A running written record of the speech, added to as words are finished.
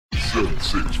7,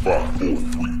 6, 5, 4, 3, 2,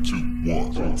 1. You'll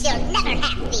never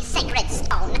have the sacred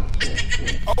stone.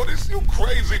 Oh, this you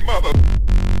crazy mother.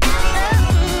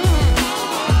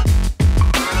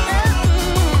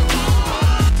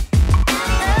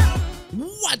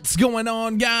 What's going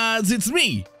on, guys? It's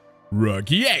me,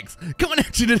 RockyX, coming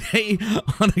at you today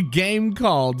on a game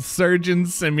called Surgeon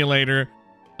Simulator.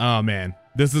 Oh man,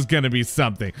 this is gonna be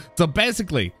something. So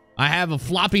basically, I have a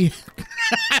floppy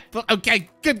okay,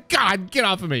 good God, get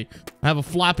off of me. I have a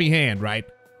floppy hand, right?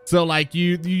 So like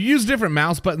you use different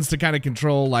mouse buttons to kind of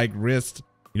control like wrist,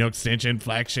 you know, extension,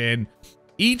 flexion.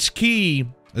 Each key,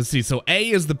 let's see, so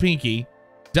A is the pinky,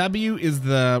 W is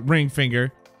the ring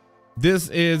finger, this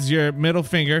is your middle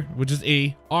finger, which is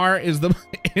E, R is the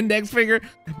index finger,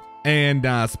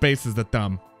 and space is the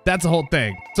thumb. That's the whole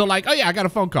thing. So like, oh yeah, I got a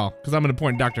phone call because I'm an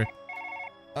important doctor.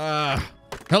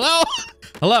 Hello?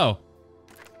 Hello?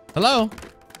 Hello?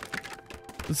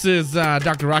 This is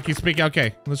Dr. Rocky speaking.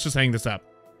 Okay, let's just hang this up.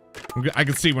 I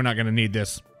can see we're not gonna need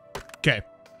this. Okay.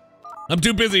 I'm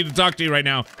too busy to talk to you right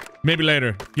now. Maybe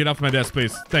later. Get off my desk,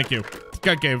 please. Thank you.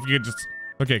 Okay, if you could just...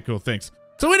 Okay, cool, thanks.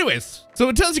 So anyways, so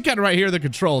it tells you kind of right here the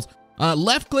controls.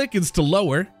 Left click is to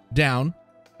lower down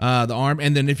the arm,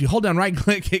 and then if you hold down right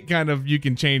click, it kind of, you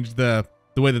can change the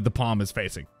way that the palm is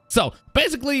facing. So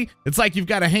basically, it's like you've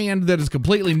got a hand that is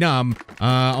completely numb,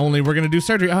 only we're gonna do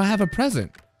surgery. Oh, I have a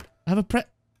present. I have a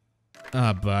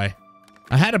oh, bye.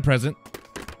 I had a present.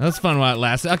 That was fun while it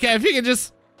lasted. Okay, if you can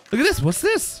just, look at this, what's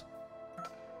this?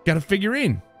 Got a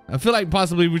figurine. I feel like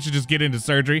possibly we should just get into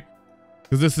surgery,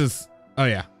 because this is, oh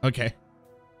yeah, okay.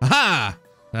 Aha!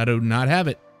 I do not have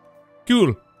it.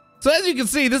 Cool. So as you can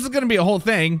see, this is gonna be a whole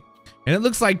thing, and it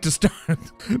looks like to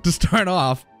start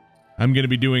off, I'm gonna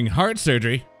be doing heart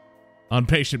surgery on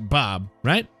patient Bob,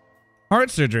 right? Heart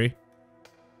surgery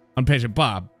on patient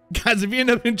Bob. Guys, if you end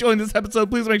up enjoying this episode,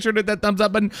 please make sure to hit that thumbs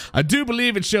up button. I do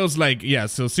believe it shows like, yeah,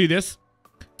 so see this?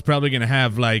 It's probably gonna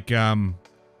have like pixely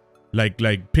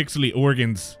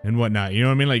organs and whatnot. You know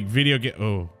what I mean? Like video game,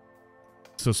 oh,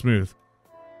 so smooth.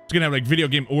 It's gonna have like video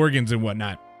game organs and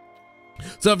whatnot.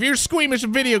 So if you're squeamish of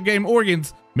video game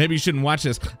organs, maybe you shouldn't watch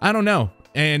this. I don't know.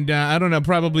 And I don't know,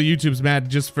 probably YouTube's mad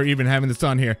just for even having this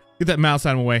on here. Get that mouse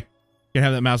out of the way. Can't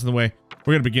have that mouse in the way.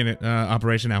 We're gonna begin it,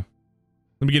 operation now.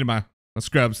 Let me get in my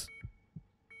scrubs.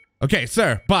 Okay,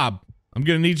 sir, Bob, I'm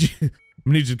gonna need you, I'm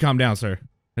gonna need you to calm down, sir.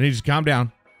 I need you to calm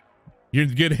down. You're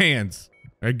in good hands.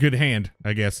 Or a good hand,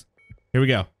 I guess. Here we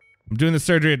go. I'm doing the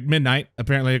surgery at midnight,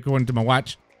 apparently according to my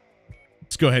watch.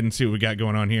 Let's go ahead and see what we got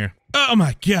going on here. Oh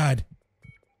my God.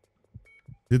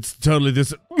 It's totally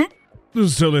this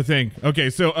is totally a thing. Okay,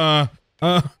 so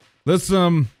let's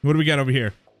what do we got over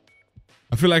here?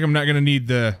 I feel like I'm not gonna need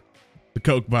the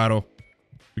Coke bottle.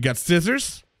 We got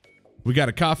scissors. We got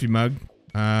a coffee mug.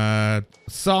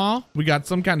 Saw. We got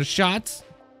some kind of shots.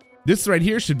 This right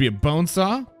here should be a bone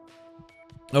saw.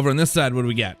 Over on this side, what do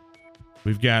we got?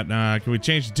 We've got can we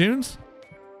change the tunes?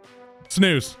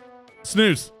 Snooze.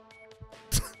 Snooze.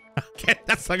 Okay,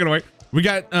 that's not gonna work. We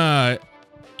got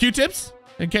Q-tips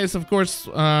in case, of course,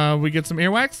 we get some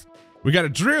earwax. We got a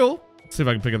drill. Let's see if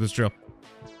I can pick up this drill.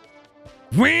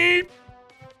 Whee!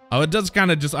 Oh, it does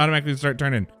kind of just automatically start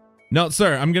turning. No,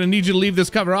 sir, I'm gonna need you to leave this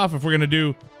cover off if we're gonna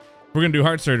do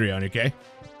heart surgery on you, okay?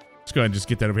 Let's go ahead and just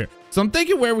get that over here. So I'm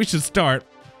thinking where we should start,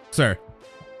 sir.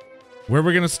 Where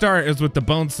we're gonna start is with the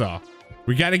bone saw.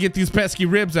 We gotta get these pesky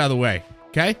ribs out of the way,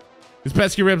 okay? These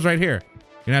pesky ribs right here.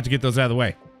 You're gonna have to get those out of the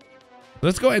way.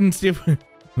 Let's go ahead and see if we,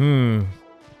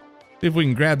 see if we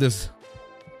can grab this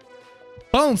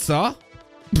bone saw.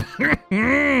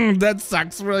 That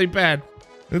sucks really bad.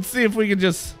 Let's see if we can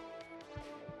just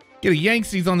get a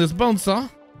Yanksies on this bone saw.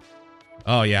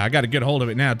 Oh yeah, I got a good hold of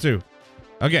it now too.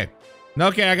 Okay.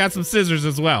 Okay, I got some scissors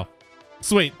as well.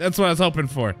 Sweet, that's what I was hoping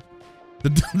for.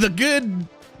 The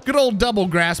good old double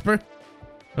grasper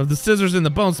of the scissors in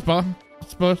the bone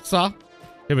saw.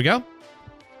 Here we go.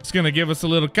 It's gonna give us a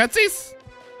little cutsies.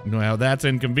 You know how that's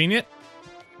inconvenient.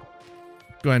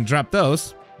 Go ahead and drop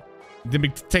those. Then we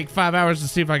take 5 hours to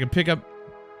see if I can pick up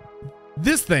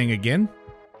this thing again.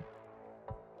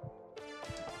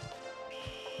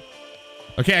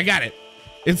 Okay, I got it.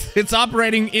 It's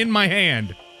operating in my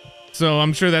hand. So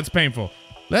I'm sure that's painful.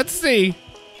 Let's see.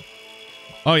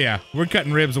 Oh yeah, we're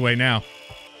cutting ribs away now.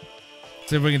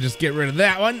 See if we can just get rid of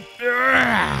that one.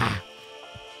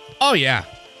 Oh yeah.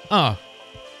 Oh,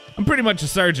 I'm pretty much a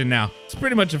surgeon now. It's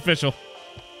pretty much official.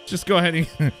 Just go ahead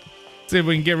and see if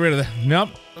we can get rid of that. Nope.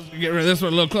 Let's get rid of this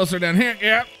one a little closer down here.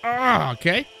 Yeah. Oh,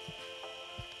 okay.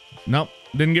 Nope.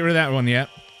 Didn't get rid of that one yet.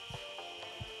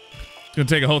 It's gonna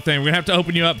take a whole thing. We're gonna have to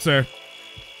open you up, sir.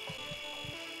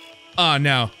 Oh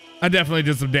no. I definitely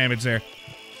did some damage there.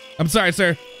 I'm sorry,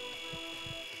 sir.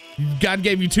 God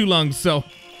gave you 2 lungs, so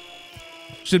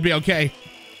should be okay.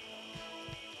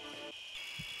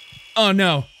 Oh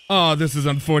no. Oh, this is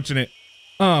unfortunate.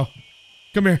 Oh,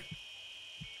 come here.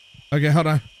 Okay, hold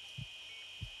on.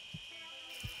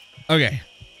 Okay,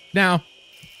 now.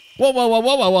 Whoa, whoa, whoa,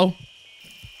 whoa, whoa, whoa.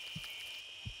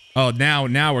 Oh,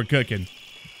 now we're cooking.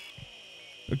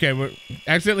 Okay, we're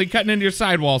accidentally cutting into your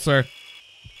sidewall, sir.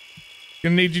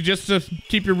 Gonna need you just to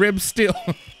keep your ribs still,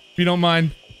 if you don't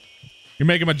mind. You're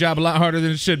making my job a lot harder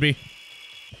than it should be.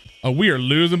 Oh, we are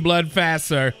losing blood fast,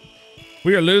 sir.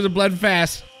 We are losing blood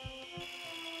fast.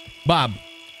 Bob,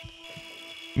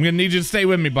 I'm gonna need you to stay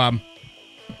with me, Bob.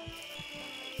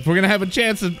 If we're gonna have a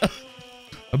chance of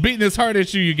beating this heart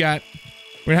issue you got,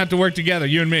 we're gonna have to work together,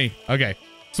 you and me. Okay,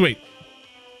 sweet.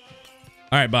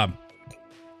 All right, Bob.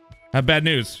 I have bad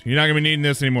news. You're not gonna be needing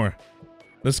this anymore.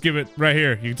 Let's give it right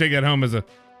here. You can take that home as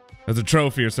a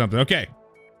trophy or something. Okay.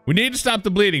 We need to stop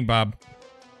the bleeding, Bob.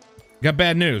 Got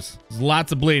bad news. There's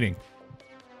lots of bleeding.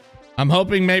 I'm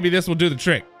hoping maybe this will do the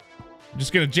trick. I'm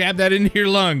just gonna jab that into your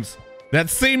lungs. That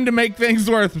seemed to make things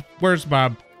worse,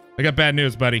 Bob. I got bad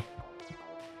news, buddy.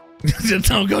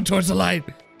 Don't go towards the light.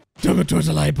 Don't go towards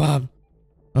the light, Bob.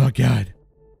 Oh, God.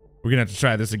 We're gonna have to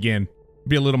try this again.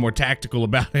 Be a little more tactical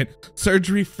about it.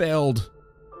 Surgery failed.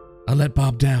 I let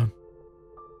Bob down.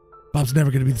 Bob's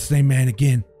never gonna be the same man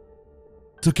again.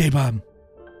 It's okay, Bob.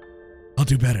 I'll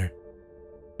do better.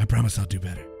 I promise I'll do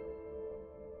better.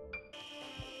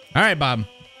 All right, Bob.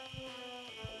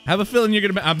 I have a feeling you're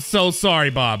gonna be— I'm so sorry,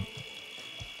 Bob.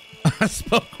 I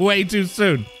spoke way too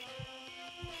soon.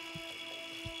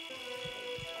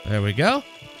 There we go.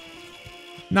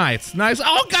 Nice, nice.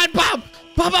 Oh, God, Bob!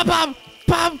 Bob, Bob, Bob!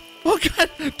 Bob! Oh, God,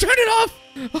 turn it off!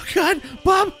 Oh, God,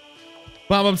 Bob!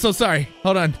 Bob, I'm so sorry.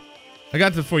 Hold on. I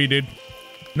got this for you, dude.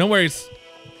 No worries.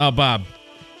 Oh, Bob.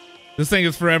 This thing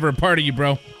is forever a part of you,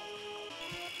 bro.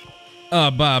 Oh,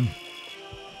 Bob.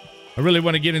 I really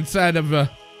want to get inside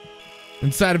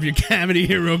of your cavity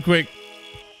here real quick.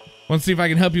 Want to see if I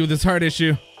can help you with this heart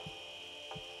issue.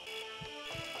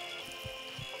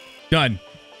 Done.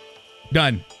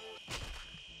 Done.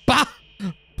 Bob!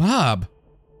 Bob.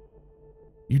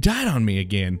 You died on me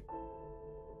again.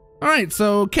 All right,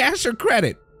 so cash or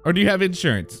credit? Or do you have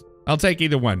insurance? I'll take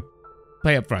either one.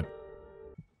 Pay up front.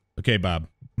 Okay, Bob.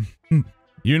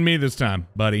 You and me this time,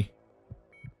 buddy.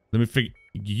 Let me figure.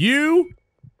 You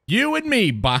and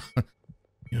me, Bob.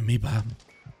 You and me, Bob.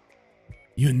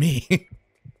 You and me.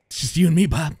 It's just you and me,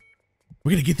 Bob.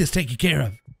 We're gonna get this taken care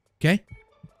of, okay?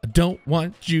 I don't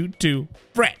want you to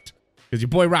fret, because your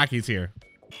boy Rocky's here.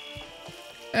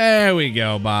 There we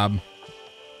go, Bob.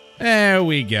 There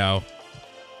we go.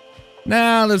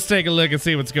 Now let's take a look and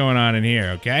see what's going on in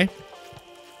here, okay?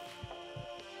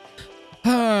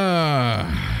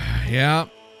 Yeah.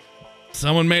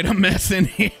 Someone made a mess in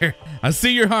here. I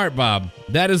see your heart, Bob.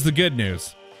 That is the good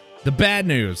news. The bad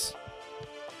news.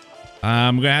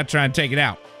 I'm gonna have to try and take it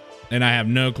out. And I have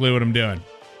no clue what I'm doing.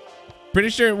 Pretty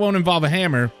sure it won't involve a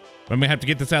hammer, but I'm gonna have to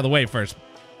get this out of the way first.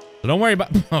 So don't worry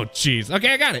about— oh, jeez.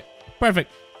 Okay, I got it.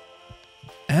 Perfect.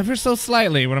 Ever so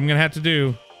slightly, what I'm gonna have to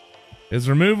do is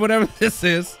remove whatever this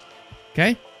is.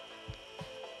 Okay?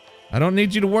 I don't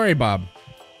need you to worry, Bob.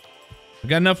 I've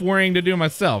got enough worrying to do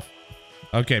myself.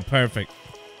 Okay, perfect.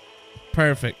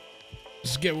 Perfect.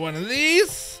 Just get one of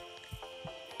these.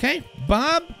 Okay,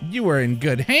 Bob, you are in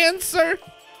good hands, sir.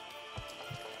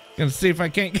 Gonna see if I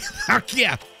can't get— oh,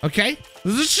 yeah, okay.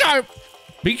 This is sharp.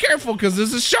 Be careful, because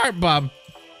this is sharp, Bob.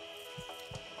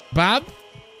 Bob?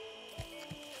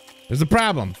 There's a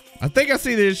problem. I think I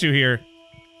see the issue here.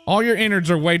 All your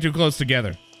innards are way too close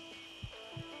together.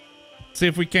 See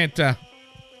if we can't,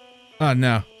 oh,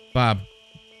 no. Bob.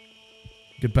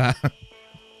 Goodbye.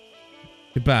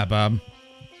 Goodbye, Bob.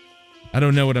 I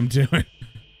don't know what I'm doing.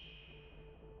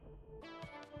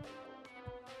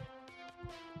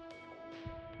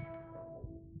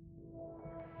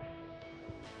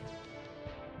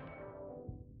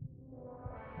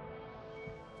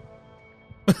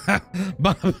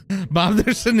 Bob,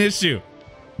 there's an issue.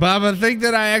 Bob, I think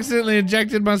that I accidentally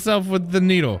injected myself with the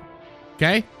needle.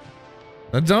 Okay?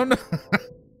 I don't know.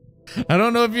 I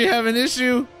don't know if you have an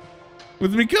issue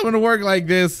with me coming to work like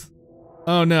this.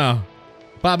 Oh no.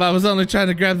 Bob, I was only trying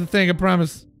to grab the thing, I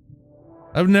promise.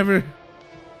 I've never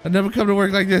come to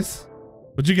work like this.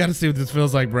 But you gotta see what this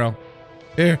feels like, bro.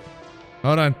 Here.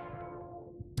 Hold on.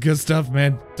 Good stuff,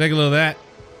 man. Take a little of that.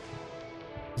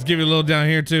 Let's give you a little down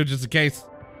here too, just in case.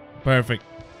 Perfect.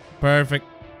 Perfect.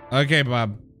 Okay,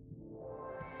 Bob.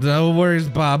 No worries,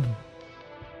 Bob.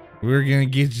 We're gonna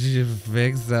get you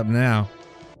fixed up now.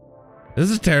 This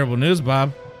is terrible news,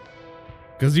 Bob.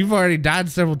 Because you've already died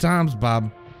several times,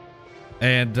 Bob.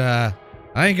 And I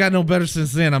ain't got no better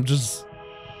since then. I'm just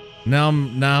now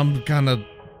I'm kind of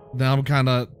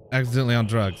accidentally on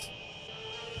drugs.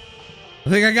 I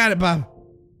think I got it, Bob.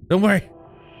 Don't worry.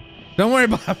 Don't worry,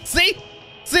 Bob. See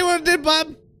what I did,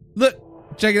 Bob?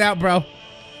 Look, check it out, bro.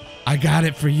 I got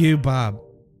it for you, Bob.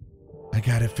 I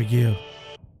got it for you.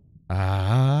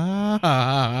 Bobby,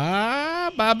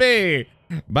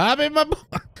 my boy.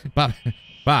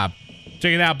 Bob,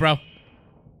 check it out, bro.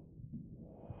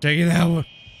 Check it out,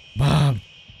 Bob.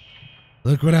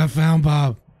 Look what I found,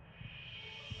 Bob.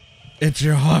 It's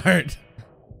your heart.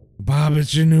 Bob,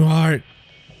 it's your new heart.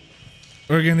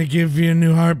 We're gonna give you a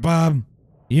new heart, Bob.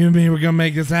 You and me, we're gonna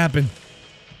make this happen.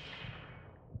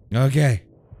 Okay.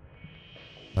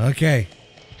 Okay.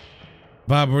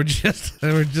 Bob, we're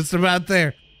just about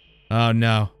there. Oh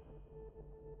no.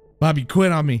 Bob, you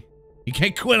quit on me. You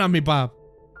can't quit on me, Bob.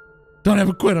 Don't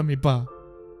ever quit on me, Bob.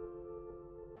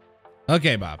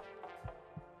 Okay, Bob.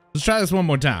 Let's try this one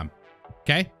more time.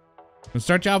 Okay? I'm gonna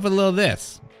start you off with a little of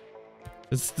this.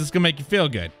 This is gonna make you feel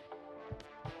good.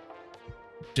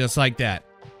 Just like that.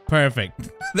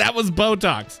 Perfect. That was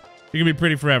Botox. You're gonna be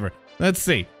pretty forever. Let's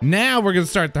see. Now we're gonna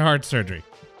start the heart surgery.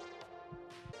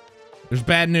 There's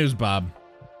bad news, Bob.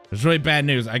 There's really bad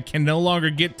news. I can no longer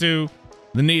get to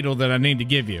the needle that I need to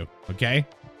give you, okay?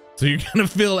 So you're gonna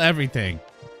feel everything.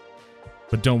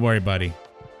 But don't worry, buddy.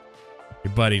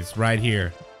 Your buddy's right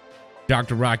here.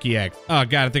 Dr. RockyX. Oh,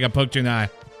 God, I think I poked you in the eye.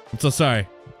 I'm so sorry.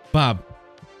 Bob.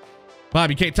 Bob,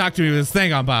 you can't talk to me with this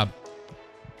thing on, Bob.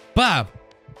 Bob.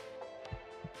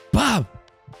 Bob.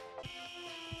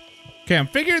 Okay, I'm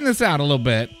figuring this out a little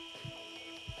bit.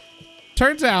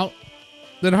 Turns out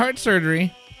that heart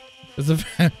surgery is a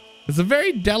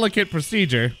very delicate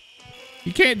procedure.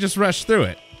 You can't just rush through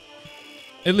it.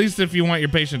 At least if you want your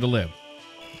patient to live.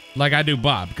 Like I do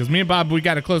Bob, because me and Bob, we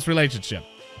got a close relationship.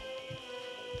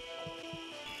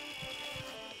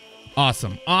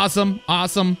 Awesome, awesome,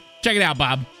 awesome. Check it out,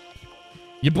 Bob.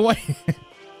 Your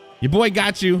boy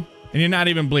got you, and you're not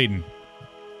even bleeding.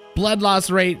 Blood loss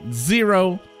rate,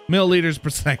 0 milliliters per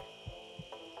second.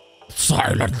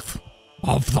 Silence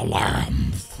of the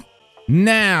lambs.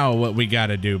 Now what we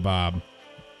gotta do, Bob,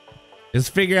 is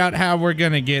figure out how we're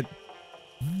gonna get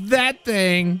that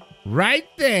thing right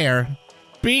there,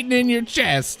 beating in your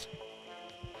chest,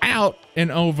 out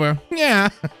and over, yeah,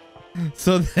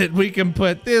 so that we can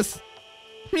put this,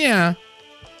 yeah,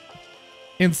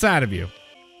 inside of you.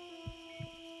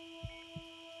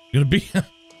 Gonna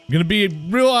be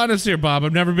real honest here, Bob.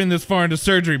 I've never been this far into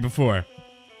surgery before.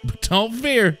 But don't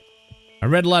fear. I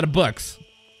read a lot of books.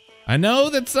 I know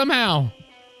that somehow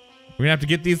we're gonna have to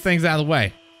get these things out of the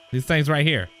way. These things right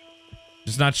here.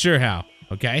 Just not sure how,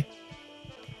 okay?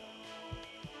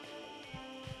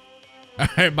 All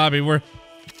right, Bobby, we're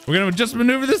gonna just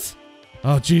maneuver this.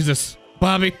 Oh, Jesus,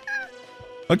 Bobby.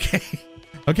 Okay,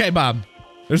 okay, Bob.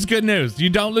 There's good news. You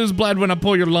don't lose blood when I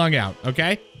pull your lung out,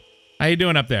 okay? How you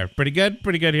doing up there? Pretty good?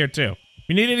 Pretty good here, too. If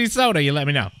you need any soda, you let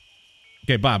me know.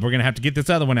 Okay, Bob, we're gonna have to get this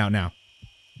other one out now.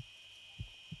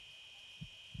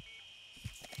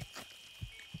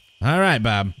 All right,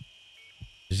 Bob.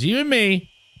 Just you and me.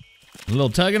 A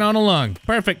little tugging on a lung.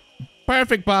 Perfect.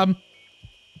 Perfect, Bob.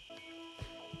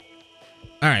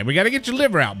 All right, we got to get your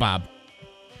liver out, Bob.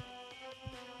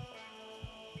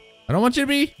 I don't want you to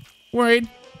be worried,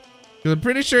 because I'm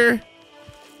pretty sure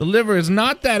the liver is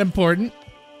not that important.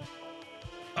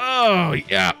 Oh,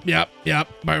 yep.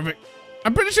 Perfect.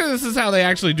 I'm pretty sure this is how they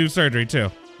actually do surgery,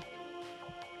 too.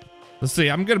 Let's see.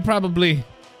 I'm going to probably...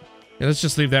 Yeah, let's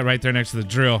just leave that right there next to the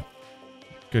drill.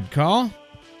 Good call.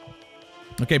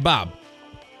 Okay, Bob.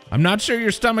 I'm not sure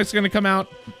your stomach's going to come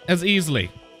out as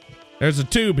easily. There's a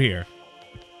tube here.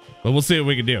 But we'll see what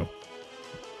we can do.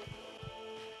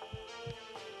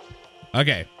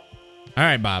 Okay. All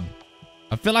right, Bob.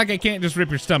 I feel like I can't just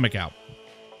rip your stomach out.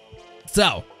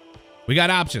 So, we got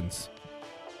options.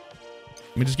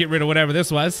 Let me just get rid of whatever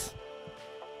this was.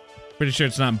 Pretty sure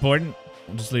it's not important.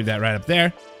 We'll just leave that right up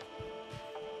there.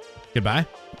 Goodbye.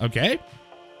 Okay.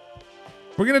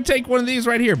 We're going to take one of these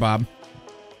right here, Bob.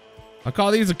 I'll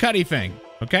call these a cutty thing,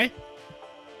 okay?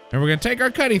 And we're going to take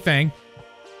our cutty thing.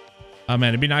 Oh, man,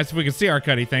 it'd be nice if we could see our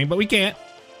cutty thing, but we can't.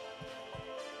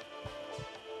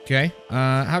 Okay.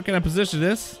 How can I position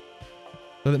this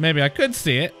so that maybe I could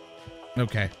see it?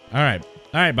 Okay. All right.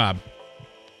 All right, Bob.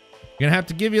 Gonna have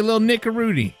to give you a little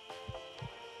nickarooty.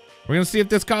 We're gonna see if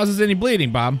this causes any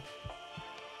bleeding, Bob.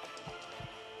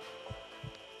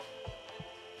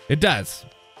 It does.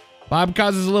 Bob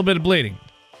causes a little bit of bleeding.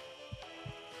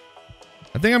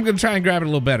 I think I'm gonna try and grab it a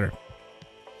little better.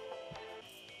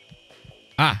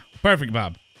 Ah, perfect,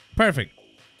 Bob. Perfect.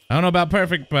 I don't know about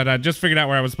perfect, but I just figured out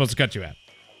where I was supposed to cut you at.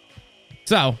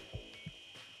 So,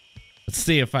 let's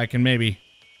see if I can maybe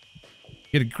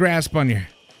get a grasp on your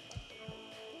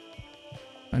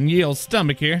old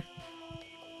stomach here.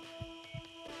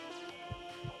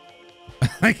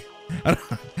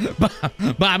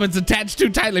 Bob, it's attached too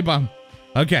tightly, Bob.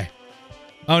 Okay.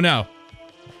 Oh no.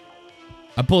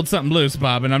 I pulled something loose,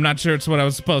 Bob, and I'm not sure it's what I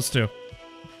was supposed to.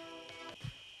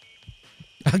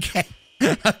 Okay.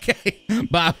 Okay.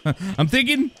 Bob, I'm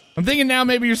thinking now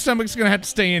maybe your stomach's gonna have to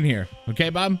stay in here.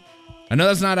 Okay, Bob? I know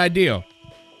that's not ideal.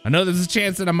 I know there's a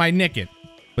chance that I might nick it,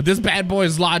 but this bad boy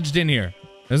is lodged in here.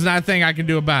 There's not a thing I can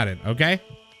do about it, okay?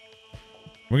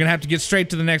 We're gonna have to get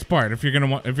straight to the next part if you're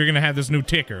gonna have this new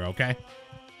ticker, okay?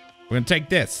 We're gonna take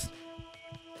this.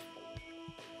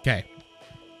 Okay.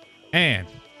 And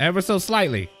ever so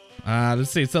slightly.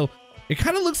 Let's see. So it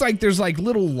kind of looks like there's like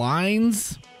little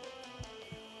lines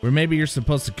where maybe you're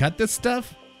supposed to cut this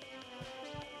stuff.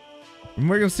 And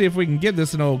we're gonna see if we can give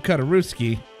this an old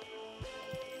cut-a-rooski.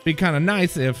 Be kind of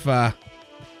nice if the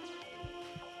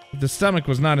stomach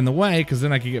was not in the way, because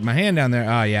then I could get my hand down there.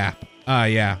 Oh yeah. Oh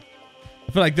yeah.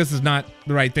 I feel like this is not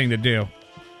the right thing to do.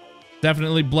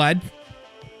 Definitely blood.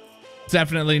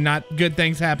 Definitely not good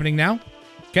things happening now.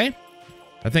 Okay.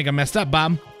 I think I messed up,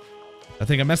 Bob. I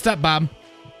think I messed up, Bob.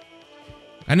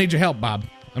 I need your help, Bob.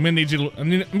 I'm gonna need you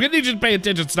to pay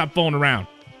attention. Stop fooling around.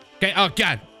 Okay. Oh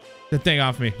God, the thing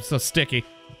off me. It's so sticky.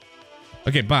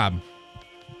 Okay, Bob.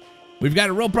 We've got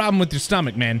a real problem with your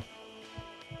stomach, man.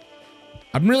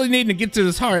 I'm really needing to get to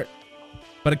this heart,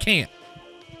 but I can't.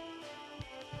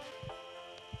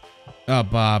 Oh,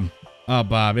 Bob. Oh,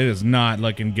 Bob. It is not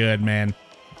looking good, man.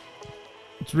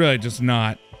 It's really just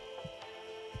not.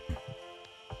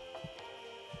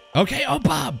 Okay. Oh,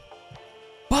 Bob.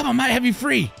 Bob, I might have you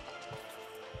free.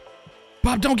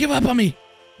 Bob, don't give up on me.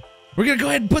 We're going to go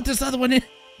ahead and put this other one in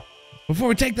before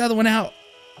we take the other one out.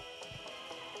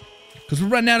 Because we're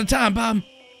running out of time, Bob.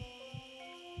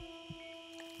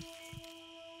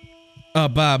 Oh,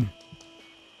 Bob.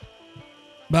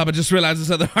 Bob, I just realized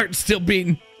this other heart's still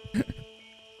beating.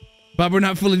 Bob, we're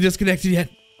not fully disconnected yet.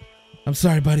 I'm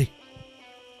sorry, buddy.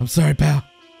 I'm sorry, pal.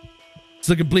 It's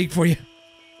looking bleak for you.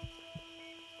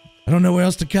 I don't know where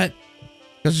else to cut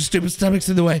because your stupid stomach's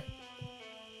in the way.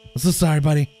 I'm so sorry,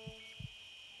 buddy.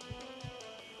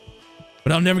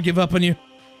 But I'll never give up on you.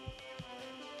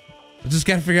 I just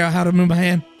gotta figure out how to move my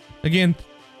hand again.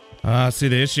 I see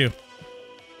the issue.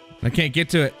 I can't get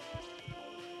to it.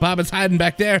 Bob, it's hiding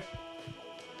back there.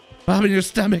 Bob, in your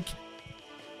stomach.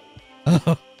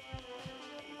 Oh.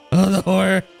 Oh, the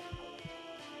horror.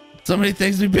 So many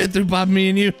things we've been through, Bob, me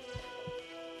and you.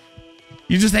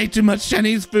 You just ate too much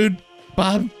Chinese food,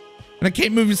 Bob. And I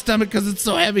can't move your stomach because it's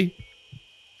so heavy.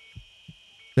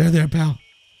 There, pal.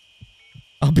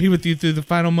 I'll be with you through the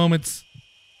final moments.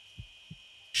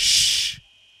 Shh.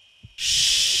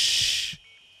 Shh.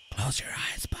 Close your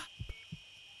eyes, Bob.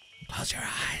 Close your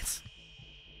eyes.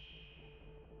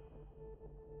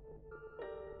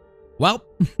 Well,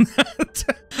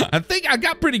 I think I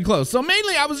got pretty close. So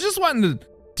mainly I was just wanting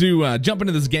to jump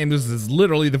into this game. This is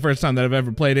literally the first time that I've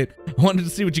ever played it. I wanted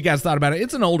to see what you guys thought about it.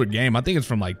 It's an older game. I think it's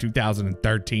from like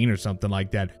 2013 or something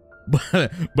like that.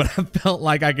 But I felt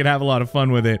like I could have a lot of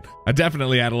fun with it. I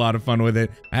definitely had a lot of fun with it.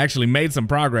 I actually made some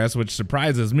progress, which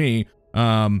surprises me.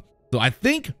 So I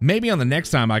think maybe on the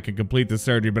next time I can complete the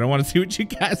surgery, but I want to see what you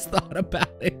guys thought about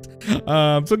it.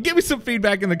 So give me some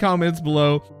feedback in the comments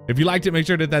below. If you liked it, make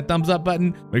sure to hit that thumbs up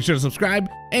button. Make sure to subscribe.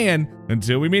 And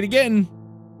until we meet again.